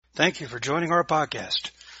Thank you for joining our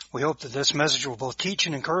podcast. We hope that this message will both teach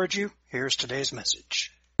and encourage you. Here's today's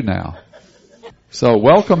message. Now, so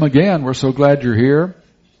welcome again. We're so glad you're here.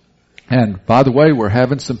 And by the way, we're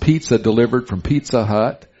having some pizza delivered from Pizza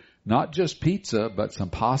Hut. Not just pizza, but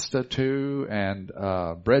some pasta too, and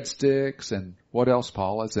breadsticks, and what else,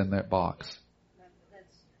 Paula, is in that box?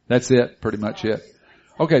 That's it, pretty much it.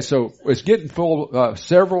 Okay, so it's getting full,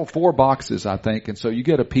 4 boxes, I think, and so you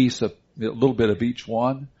get a piece of, a little bit of each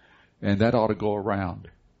one, and that ought to go around.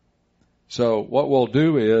 So what we'll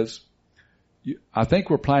do is, I think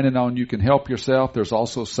we're planning on you can help yourself. There's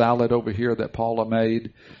also salad over here that Paula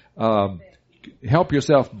made. Help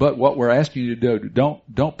yourself, but what we're asking you to do,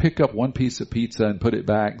 don't pick up one piece of pizza and put it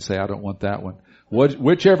back and say, I don't want that one.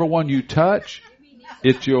 Whichever one you touch,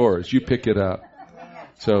 it's yours. You pick it up.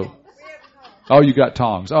 So, oh, you got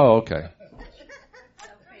tongs. Oh, okay.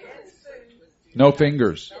 No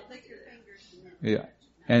fingers. Yeah.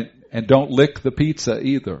 And don't lick the pizza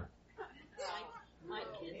either.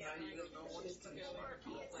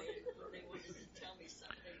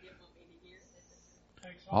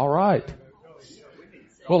 All right.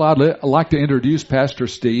 Well, I'd like to introduce Pastor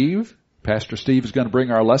Steve. Pastor Steve is going to bring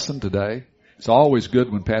our lesson today. It's always good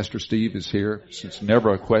when Pastor Steve is here. It's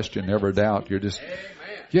never a question, never a doubt. You're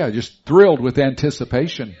just thrilled with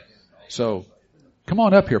anticipation. So, come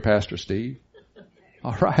on up here, Pastor Steve.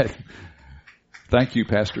 All right. Thank you,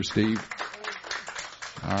 Pastor Steve.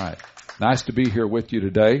 All right. Nice to be here with you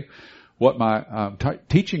today. What my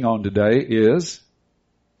teaching on today is,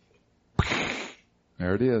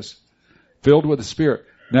 there it is, filled with the Spirit.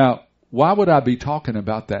 Now, why would I be talking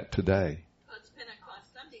about that today? Well, it's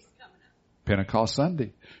Pentecost Sunday's coming up. Pentecost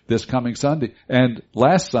Sunday, this coming Sunday. And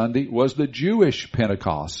last Sunday was the Jewish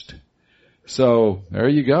Pentecost. So, there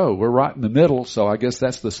you go. We're right in the middle, so I guess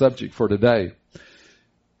that's the subject for today.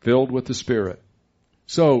 Filled with the Spirit.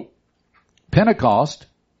 So, Pentecost,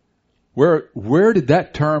 where did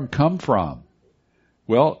that term come from?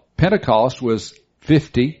 Well, Pentecost was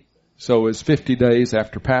 50, so it was 50 days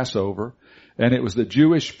after Passover. And it was the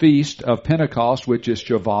Jewish feast of Pentecost, which is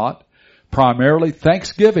Shavuot, primarily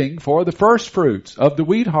thanksgiving for the first fruits of the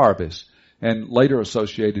wheat harvest, and later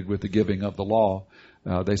associated with the giving of the law.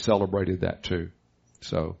 They celebrated that too.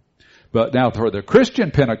 So, but now for the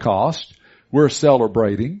Christian Pentecost, we're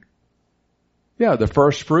celebrating, the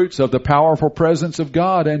first fruits of the powerful presence of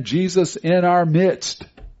God and Jesus in our midst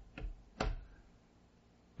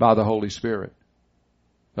by the Holy Spirit.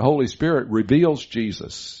 The Holy Spirit reveals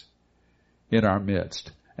Jesus in our midst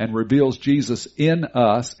and reveals Jesus in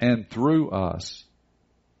us and through us.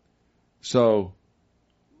 So,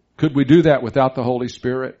 could we do that without the Holy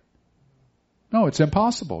Spirit? No, it's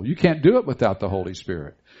impossible. You can't do it without the Holy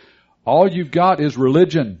Spirit. All you've got is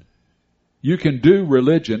religion. You can do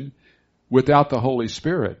religion without the Holy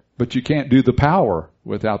Spirit, but you can't do the power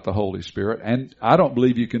without the Holy Spirit. And I don't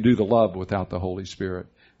believe you can do the love without the Holy Spirit.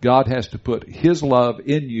 God has to put His love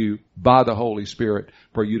in you by the Holy Spirit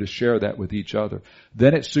for you to share that with each other.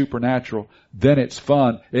 Then it's supernatural. Then it's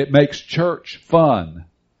fun. It makes church fun.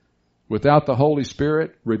 Without the Holy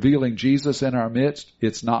Spirit revealing Jesus in our midst,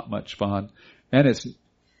 it's not much fun. And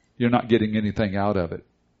you're not getting anything out of it.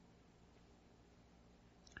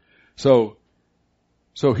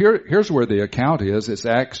 So here's where the account is. It's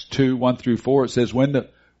Acts 2, 1 through 4. It says, when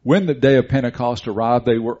the day of Pentecost arrived,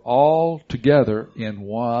 they were all together in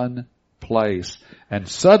one place. And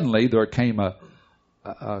suddenly there came a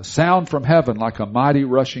sound from heaven like a mighty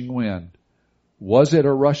rushing wind. Was it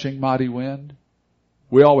a rushing mighty wind?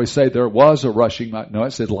 We always say there was a rushing mighty. No,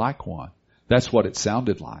 it said like one. That's what it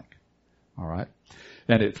sounded like. All right.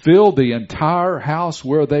 And it filled the entire house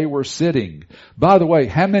where they were sitting. By the way,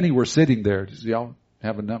 how many were sitting there? Does y'all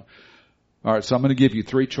have a number? All right. So I'm going to give you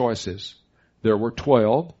 3 choices. There were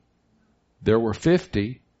 12, there were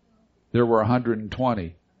 50, there were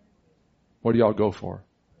 120. What do y'all go for?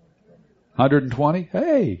 120?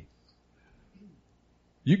 Hey!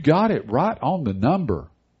 You got it right on the number.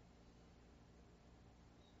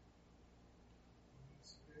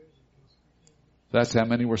 That's how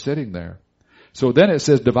many were sitting there. So then it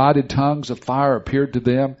says, divided tongues of fire appeared to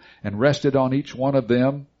them and rested on each one of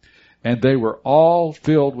them, and they were all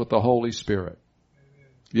filled with the Holy Spirit.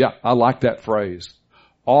 Yeah, I like that phrase.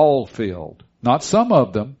 All filled. Not some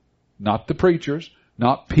of them. Not the preachers.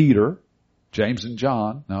 Not Peter, James and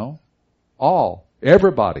John. No. All.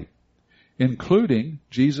 Everybody. Including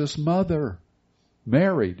Jesus' mother,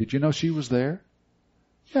 Mary. Did you know she was there?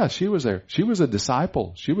 Yeah, she was there. She was a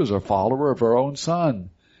disciple. She was a follower of her own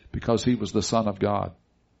son because he was the Son of God.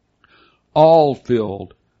 All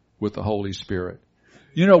filled with the Holy Spirit.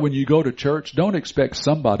 You know, when you go to church, don't expect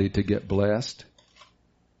somebody to get blessed.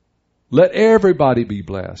 Let everybody be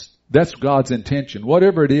blessed. That's God's intention.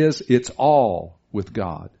 Whatever it is, it's all with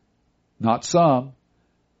God. Not some,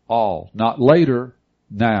 all. Not later,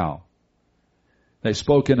 now. They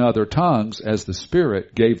spoke in other tongues as the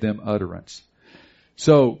Spirit gave them utterance.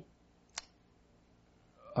 So,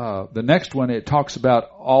 the next one, it talks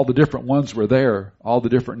about all the different ones were there, all the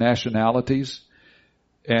different nationalities.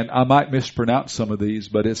 And I might mispronounce some of these,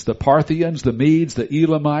 but it's the Parthians, the Medes, the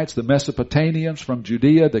Elamites, the Mesopotamians from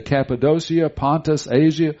Judea, the Cappadocia, Pontus,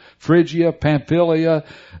 Asia, Phrygia, Pamphylia,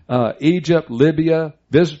 Egypt, Libya,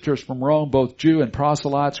 visitors from Rome, both Jew and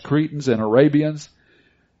proselytes, Cretans and Arabians.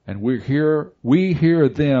 And we hear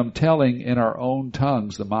them telling in our own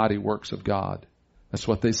tongues the mighty works of God. That's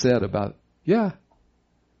what they said about, yeah.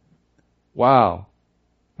 Wow.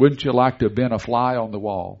 Wouldn't you like to have been a fly on the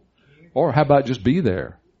wall? Or how about just be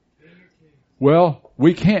there? Well,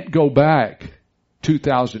 we can't go back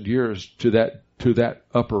 2,000 years to that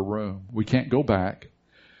upper room. We can't go back.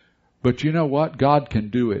 But you know what? God can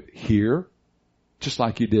do it here, just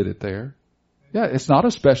like He did it there. Yeah, it's not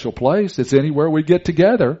a special place. It's anywhere we get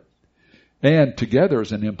together. And together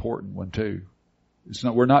is an important one too.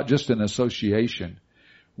 We're not just an association.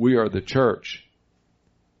 We are the church.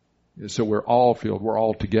 So we're all filled. We're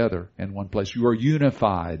all together in one place. You are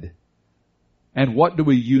unified. And what do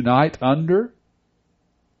we unite under?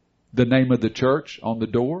 The name of the church on the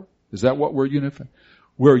door? Is that what we're unified?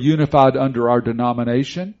 We're unified under our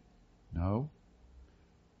denomination? No.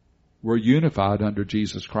 We're unified under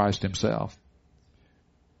Jesus Christ Himself.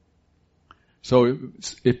 So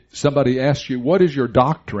if somebody asks you, what is your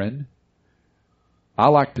doctrine? I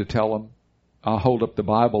like to tell them, I'll hold up the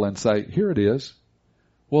Bible and say, here it is.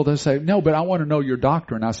 Well, they say, no, but I want to know your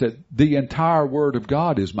doctrine. I said, the entire Word of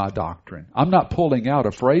God is my doctrine. I'm not pulling out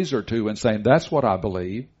a phrase or two and saying, that's what I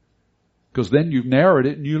believe. Because then you've narrowed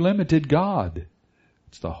it and you limited God.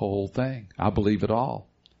 It's the whole thing. I believe it all.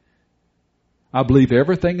 I believe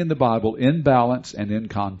everything in the Bible in balance and in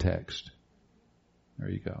context. There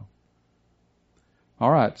you go. All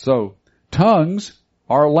right, so tongues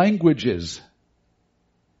are languages.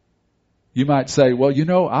 You might say, well, you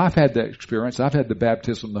know, I've had that experience. I've had the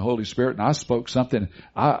baptism of the Holy Spirit and I spoke something.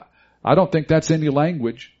 I don't think that's any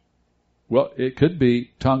language. Well, it could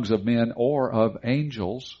be tongues of men or of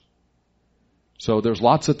angels. So there's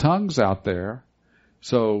lots of tongues out there.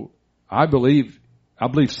 So I believe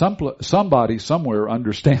somebody somewhere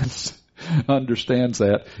understands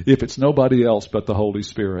that. If it's nobody else but the Holy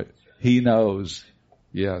Spirit, He knows.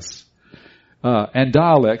 Yes. And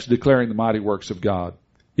dialects declaring the mighty works of God.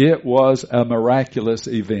 It was a miraculous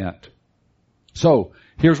event. So,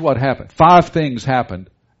 here's what happened. 5 things happened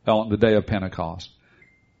on the day of Pentecost.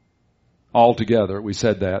 All together, we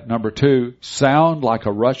said that. Number 2, sound like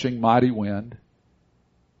a rushing mighty wind.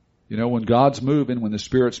 You know, when God's moving, when the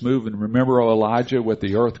Spirit's moving, remember Elijah with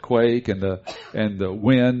the earthquake and the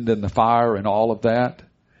wind and the fire and all of that?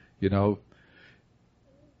 You know,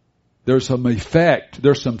 there's some effect,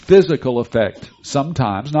 there's some physical effect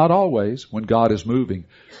sometimes, not always, when God is moving.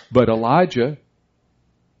 But Elijah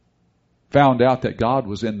found out that God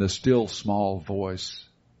was in the still small voice.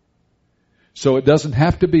 So it doesn't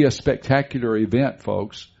have to be a spectacular event,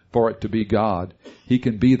 folks, for it to be God. He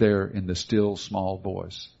can be there in the still small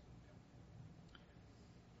voice.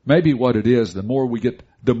 Maybe what it is, the more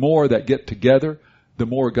that get together, the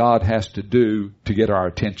more God has to do to get our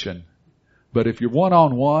attention. But if you're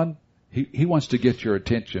one-on-one, He wants to get your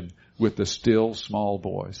attention with the still small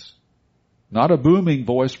voice. Not a booming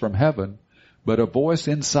voice from heaven, but a voice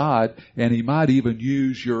inside, and He might even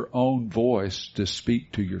use your own voice to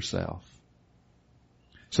speak to yourself.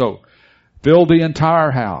 So, fill the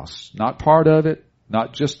entire house, not part of it,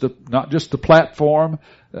 not just the platform,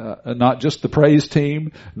 not just the praise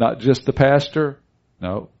team, not just the pastor.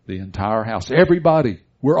 No, the entire house. Everybody.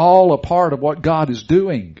 We're all a part of what God is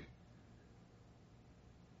doing.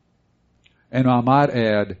 And I might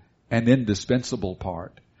add, an indispensable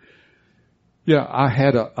part. Yeah, I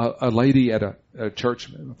had a lady at a church,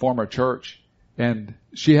 former church, and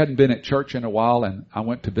she hadn't been at church in a while, and I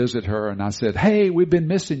went to visit her, and I said, hey, we've been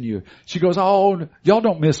missing you. She goes, oh, y'all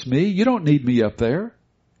don't miss me. You don't need me up there.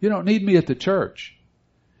 You don't need me at the church.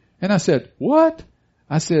 And I said, what?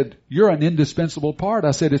 I said, you're an indispensable part.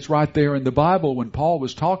 I said, it's right there in the Bible when Paul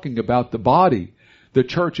was talking about the body. The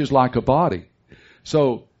church is like a body.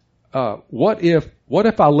 So, what if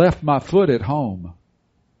I left my foot at home?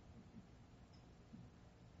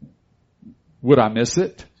 Would I miss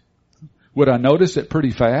it? Would I notice it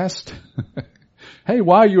pretty fast? Hey,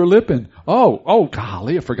 why you're lipping? Oh,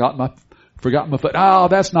 golly, I forgot my foot. Oh,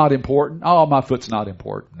 that's not important. Oh, my foot's not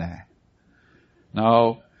important. Nah.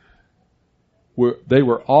 No. They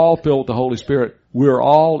were all filled with the Holy Spirit. We're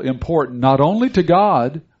all important, not only to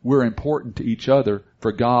God, we're important to each other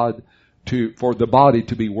for the body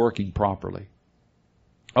to be working properly.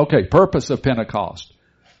 Okay, purpose of Pentecost.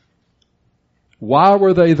 Why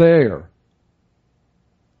were they there?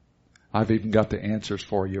 I've even got the answers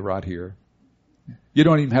for you right here. You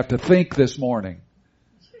don't even have to think this morning.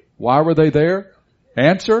 Why were they there?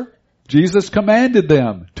 Answer, Jesus commanded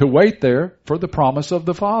them to wait there for the promise of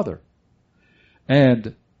the Father.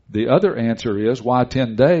 And the other answer is, why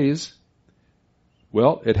 10 days?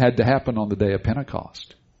 Well, it had to happen on the day of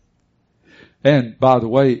Pentecost. And by the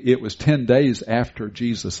way, it was 10 days after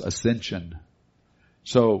Jesus' ascension.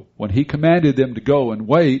 So when he commanded them to go and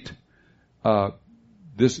wait,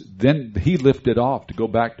 then he lifted off to go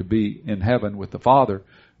back to be in heaven with the Father.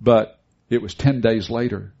 But it was 10 days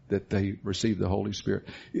later that they received the Holy Spirit.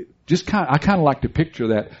 I kind of like to picture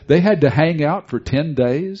that. They had to hang out for 10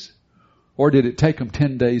 days, or did it take them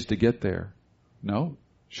 10 days to get there? No,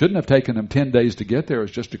 shouldn't have taken them 10 days to get there. It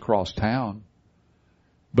was just across town.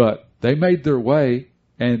 But they made their way,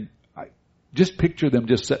 and just picture them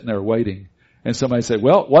just sitting there waiting. And somebody say,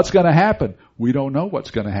 well, what's going to happen? We don't know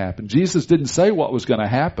what's going to happen. Jesus didn't say what was going to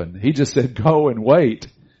happen. He just said, go and wait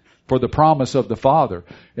for the promise of the Father.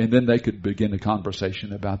 And then they could begin a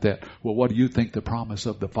conversation about that. Well, what do you think the promise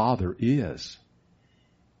of the Father is?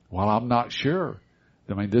 Well, I'm not sure.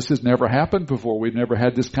 I mean, this has never happened before. We've never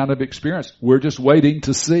had this kind of experience. We're just waiting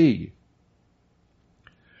to see.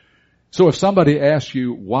 So if somebody asks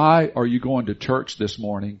you, why are you going to church this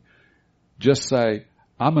morning? Just say,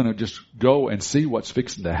 I'm going to just go and see what's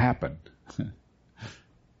fixing to happen.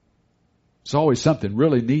 It's always something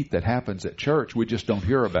really neat that happens at church. We just don't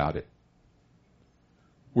hear about it.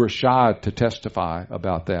 We're shy to testify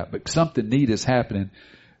about that. But something neat is happening,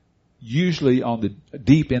 usually on the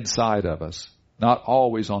deep inside of us, not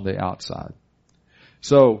always on the outside.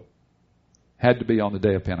 So, had to be on the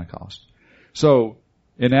day of Pentecost. So,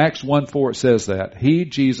 in Acts 1:4 it says that. He,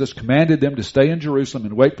 Jesus, commanded them to stay in Jerusalem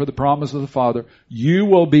and wait for the promise of the Father. You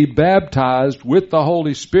will be baptized with the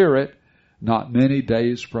Holy Spirit not many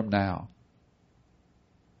days from now.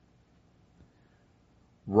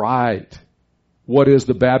 Right. What is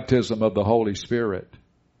the baptism of the Holy Spirit?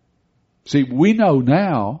 See, we know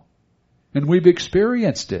now, and we've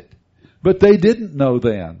experienced it. But they didn't know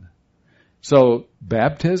then. So,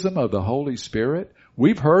 baptism of the Holy Spirit,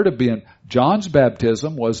 we've heard of John's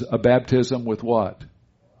baptism was a baptism with what?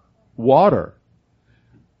 Water.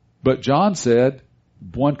 But John said,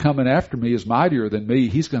 one coming after me is mightier than me.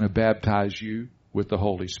 He's going to baptize you with the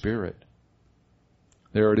Holy Spirit.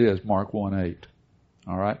 There it is, Mark 1:8.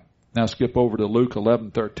 All right. Now skip over to Luke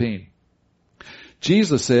 11:13.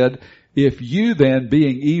 Jesus said, if you then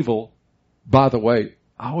being evil, by the way,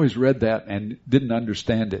 I always read that and didn't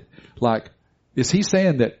understand it. Like, is he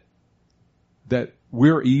saying that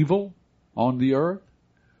we're evil on the earth?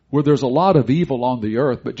 Well, there's a lot of evil on the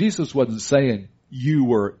earth, but Jesus wasn't saying you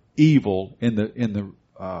were evil in the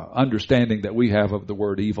understanding that we have of the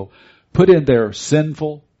word evil. Put in there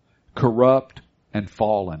sinful, corrupt, and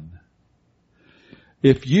fallen.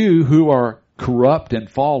 If you who are corrupt and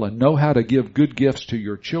fallen know how to give good gifts to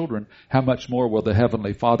your children, how much more will the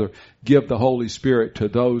Heavenly Father give the Holy Spirit to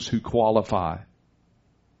those who qualify?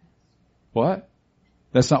 What?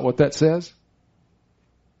 That's not what that says?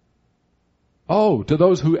 Oh, to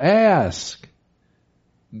those who ask.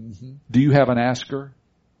 Mm-hmm. Do you have an asker?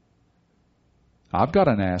 I've got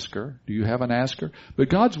an asker. Do you have an asker? But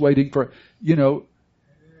God's waiting for,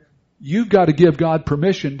 you've got to give God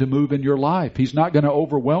permission to move in your life. He's not going to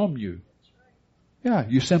overwhelm you. Yeah,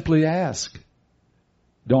 you simply ask.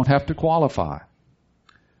 Don't have to qualify.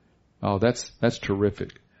 Oh, that's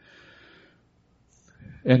terrific.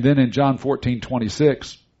 And then in John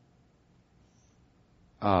 14:26,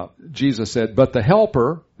 Jesus said, but the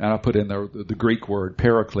helper, and I put in there the Greek word,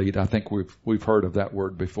 paraclete. I think we've heard of that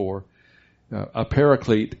word before. A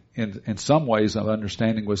paraclete, in some ways of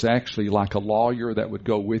understanding, was actually like a lawyer that would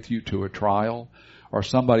go with you to a trial, or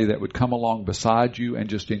somebody that would come along beside you and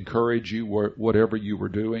just encourage you whatever you were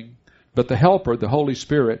doing. But the helper, the Holy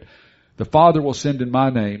Spirit, the Father will send in my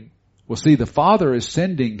name. Well, see, the Father is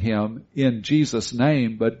sending him in Jesus'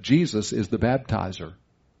 name, but Jesus is the baptizer.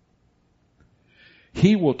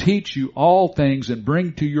 He will teach you all things and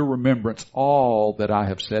bring to your remembrance all that I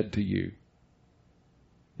have said to you.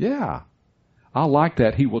 Yeah, I like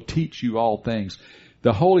that. He will teach you all things.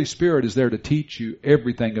 The Holy Spirit is there to teach you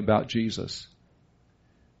everything about Jesus.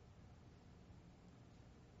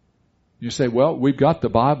 You say, well, we've got the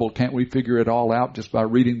Bible. Can't we figure it all out just by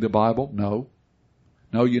reading the Bible? No.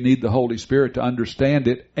 No, you need the Holy Spirit to understand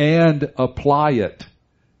it and apply it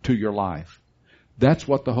to your life. That's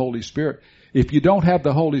what the Holy Spirit. If you don't have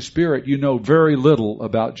the Holy Spirit, you know very little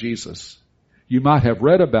about Jesus. You might have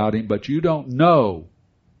read about Him, but you don't know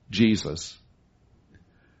Jesus.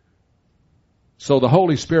 So the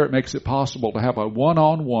Holy Spirit makes it possible to have a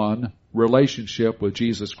one-on-one relationship with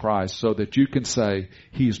Jesus Christ so that you can say,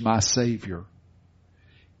 He's my Savior.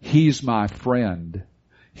 He's my friend.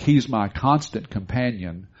 He's my constant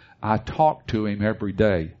companion. I talk to Him every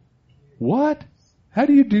day. What? How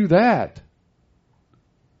do you do that?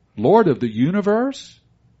 Lord of the universe?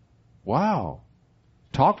 Wow.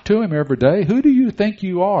 Talk to Him every day? Who do you think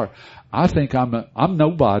you are? I think I'm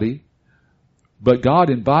nobody. But God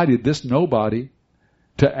invited this nobody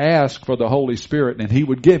to ask for the Holy Spirit, and He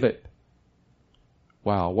would give it.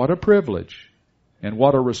 Wow, what a privilege and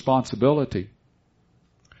what a responsibility.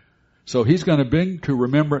 So He's going to bring to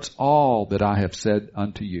remembrance all that I have said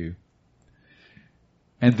unto you.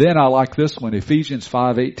 And then I like this one, Ephesians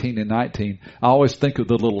 5:18 and 19. I always think of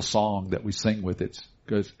the little song that we sing with it,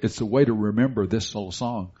 because it's a way to remember this little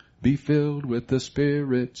song. Be filled with the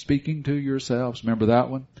Spirit, speaking to yourselves. Remember that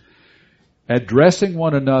one? Addressing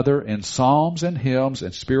one another in psalms and hymns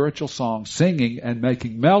and spiritual songs, singing and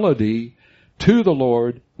making melody to the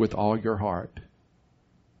Lord with all your heart.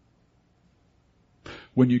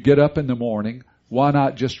 When you get up in the morning, why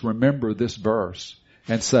not just remember this verse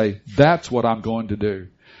and say, that's what I'm going to do?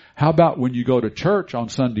 How about when you go to church on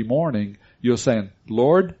Sunday morning, you'll say,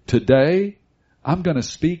 Lord, today I'm going to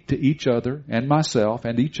speak to each other and myself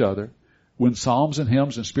and each other with psalms and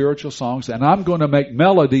hymns and spiritual songs, and I'm going to make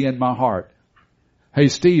melody in my heart. Hey,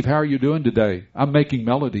 Steve, how are you doing today? I'm making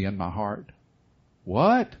melody in my heart.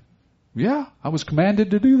 What? Yeah, I was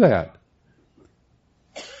commanded to do that.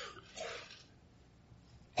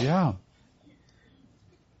 Yeah.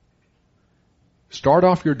 Start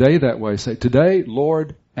off your day that way. Say, today,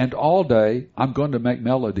 Lord, and all day, I'm going to make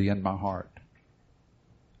melody in my heart.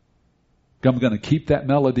 I'm going to keep that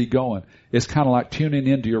melody going. It's kind of like tuning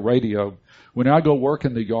into your radio. When I go work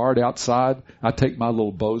in the yard outside, I take my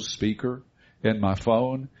little Bose speaker and my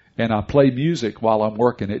phone, and I play music while I'm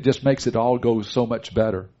working. It just makes it all go so much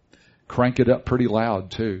better. Crank it up pretty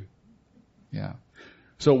loud, too. Yeah.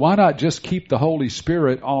 So why not just keep the Holy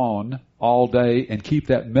Spirit on all day and keep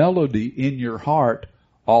that melody in your heart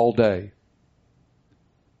all day?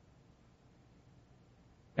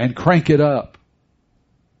 And crank it up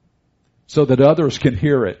so that others can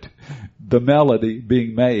hear it, the melody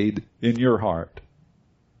being made in your heart.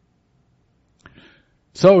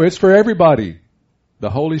 So it's for everybody. The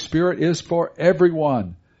Holy Spirit is for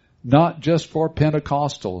everyone, not just for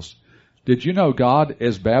Pentecostals. Did you know God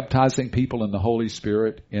is baptizing people in the Holy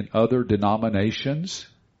Spirit in other denominations,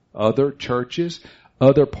 other churches,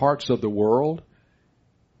 other parts of the world?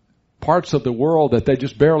 Parts of the world that they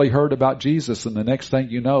just barely heard about Jesus, and the next thing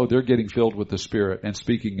you know, they're getting filled with the Spirit and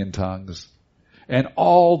speaking in tongues. And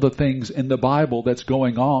all the things in the Bible that's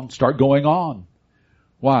going on start going on.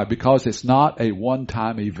 Why? Because it's not a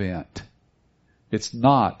one-time event. It's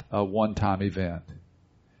not a one-time event.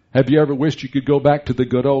 Have you ever wished you could go back to the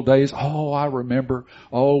good old days? Oh, I remember.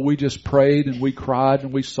 Oh, we just prayed and we cried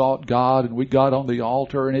and we sought God and we got on the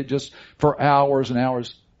altar and it just for hours and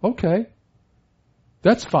hours. Okay.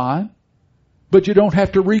 That's fine. But you don't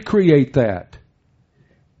have to recreate that.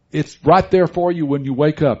 It's right there for you when you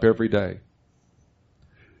wake up every day.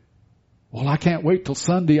 Well, I can't wait till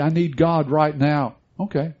Sunday. I need God right now.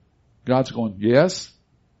 Okay. God's going, yes.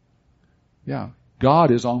 Yeah.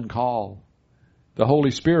 God is on call. The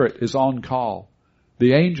Holy Spirit is on call.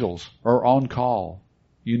 The angels are on call.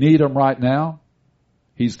 You need Him right now?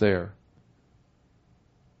 He's there.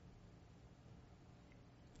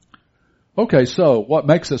 Okay, so what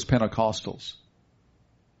makes us Pentecostals?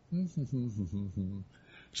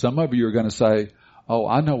 Some of you are going to say, oh,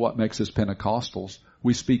 I know what makes us Pentecostals.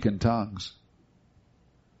 We speak in tongues.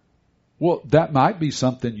 Well, that might be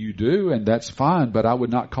something you do, and that's fine, but I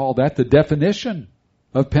would not call that the definition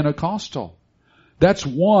of Pentecostal. That's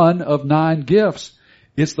one of 9 gifts.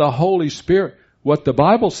 It's the Holy Spirit. What the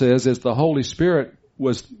Bible says is the Holy Spirit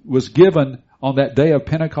was given on that day of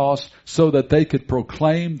Pentecost so that they could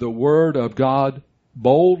proclaim the Word of God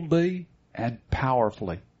boldly and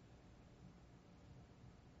powerfully.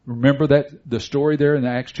 Remember the story there in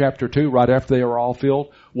Acts chapter 2, right after they were all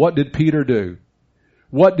filled? What did Peter do?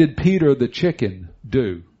 What did Peter the chicken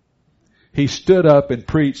do? He stood up and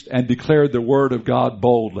preached and declared the Word of God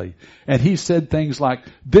boldly. And he said things like,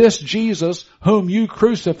 this Jesus whom you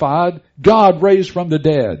crucified, God raised from the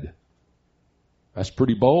dead. That's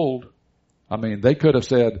pretty bold. I mean, they could have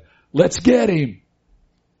said, let's get him.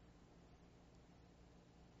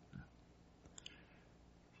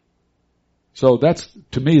 So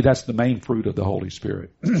to me, that's the main fruit of the Holy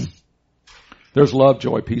Spirit. There's love,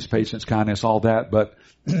 joy, peace, patience, kindness, all that, but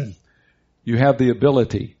you have the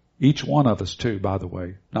ability, each one of us too, by the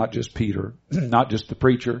way, not just Peter, not just the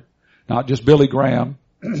preacher, not just Billy Graham,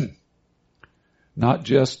 not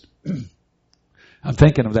just, I'm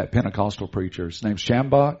thinking of that Pentecostal preacher. His name's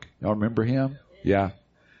Shambach. Y'all remember him? Yeah.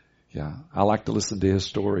 Yeah. I like to listen to his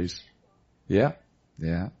stories. Yeah.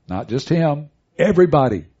 Yeah. Not just him.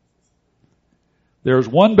 Everybody. There's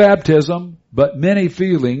one baptism, but many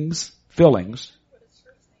fillings. I'm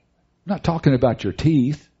not talking about your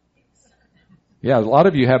teeth. Yeah, a lot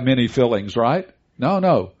of you have many fillings, right?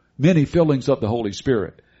 No. Many fillings of the Holy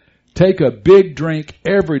Spirit. Take a big drink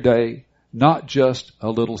every day, not just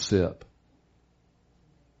a little sip.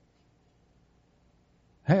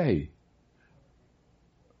 Hey,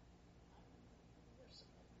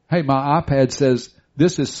 my iPad says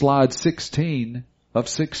this is slide 16 of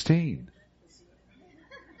 16.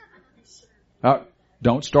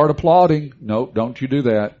 Don't start applauding. No, don't you do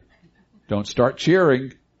that. Don't start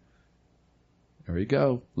cheering. There you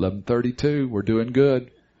go. 11:32. We're doing good.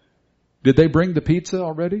 Did they bring the pizza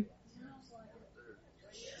already?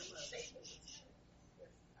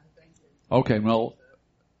 Okay, well,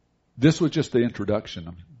 this was just the introduction.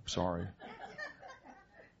 I'm sorry.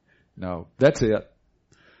 No, that's it.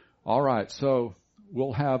 All right, so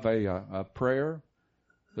we'll have a prayer.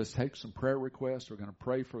 Let's take some prayer requests. We're going to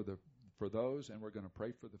pray for those, and we're going to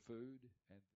pray for the food.